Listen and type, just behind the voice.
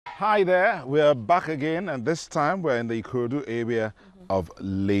Hi there, we're back again, and this time we're in the Ikorodu area of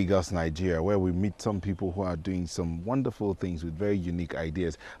Lagos, Nigeria, where we meet some people who are doing some wonderful things with very unique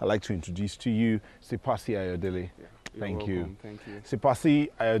ideas. I'd like to introduce to you Sipasi Olalekan. Thank you. Thank you. Sipasi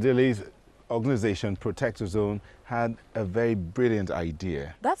Olalekan's organization, Protect Ozone, had a very brilliant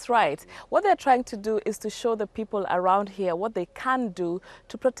idea. That's right. What they're trying to do is to show the people around here what they can do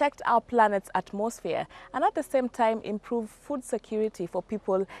to protect our planet's atmosphere and at the same time improve food security for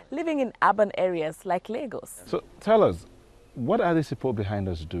people living in urban areas like Lagos. So tell us, what are these people behind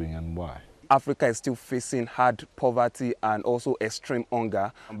us doing and why? Africa is still facing hard poverty and also extreme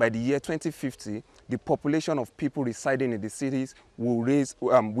hunger. By the year 2050, the population of people residing in the cities will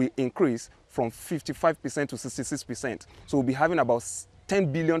increase from 55% to 66%. So we'll be having about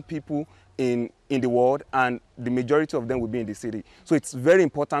 10 billion people in the world, and the majority of them will be in the city. So it's very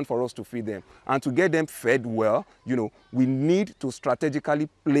important for us to feed them. And to get them fed well, we need to strategically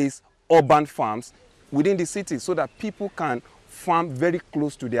place urban farms within the city so that people can farm very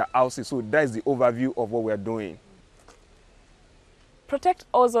close to their houses. So that's the overview of what we're doing. Protect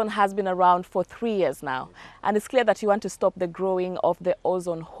Ozone has been around for 3 years now, and it's clear that you want to stop the growing of the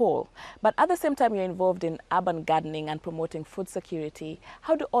ozone hole. But at the same time, you're involved in urban gardening and promoting food security.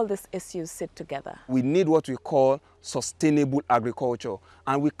 How do all these issues sit together? We need what we call sustainable agriculture,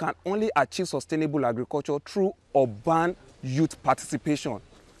 and we can only achieve sustainable agriculture through urban youth participation.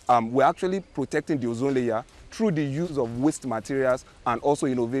 We're actually protecting the ozone layer through the use of waste materials and also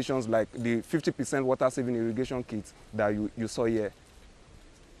innovations like the 50% water-saving irrigation kits that you saw here.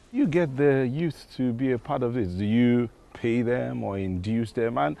 You get the youth to be a part of this. Do you pay them or induce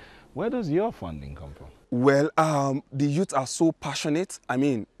them? And where does your funding come from? Well, the youth are so passionate. I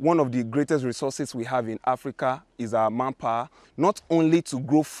mean, one of the greatest resources we have in Africa is our manpower, not only to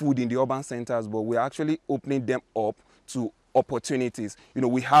grow food in the urban centers, but we're actually opening them up to opportunities.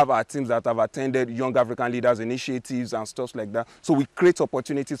 We have our teams that have attended Young African Leaders initiatives and stuff like that. So we create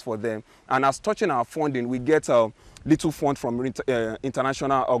opportunities for them. And as touching our funding, we get a little fund from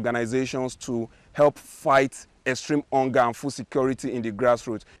international organizations to help fight extreme hunger and food security in the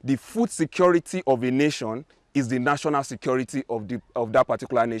grassroots. The food security of a nation is the national security of that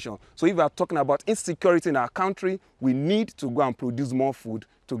particular nation. So if we are talking about insecurity in our country, we need to go and produce more food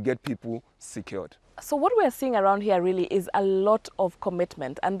to get people secured. So what we're seeing around here really is a lot of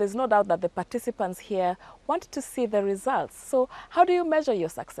commitment, and there's no doubt that the participants here want to see the results. So how do you measure your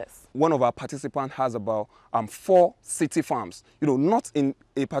success? One of our participants has about 4 city farms, not in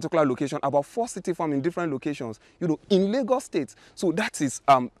a particular location, about 4 city farms in different locations, in Lagos State. So that is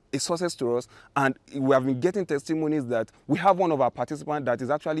a success to us, and we have been getting testimonies that we have one of our participants that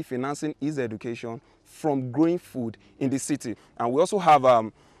is actually financing his education from growing food in the city. And we also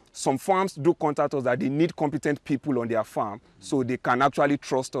have some farms do contact us that they need competent people on their farm, so they can actually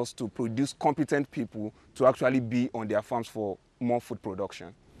trust us to produce competent people to actually be on their farms for more food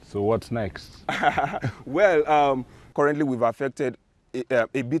production. So what's next? Well, currently we've affected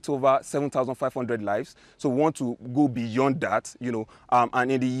a bit over 7,500 lives. So we want to go beyond that,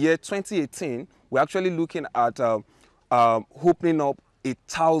 and in the year 2018, we're actually looking at opening up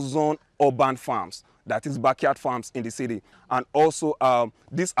 1,000 urban farms, that is backyard farms in the city. And also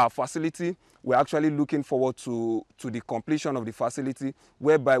this our facility, we're actually looking forward to the completion of the facility,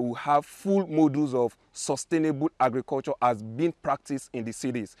 whereby we have full modules of sustainable agriculture as being practiced in the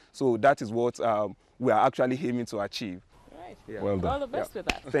cities. So that is what we are actually aiming to achieve. Right. Yeah. Well done. All the best with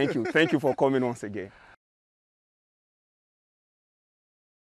that. Thank you for coming once again.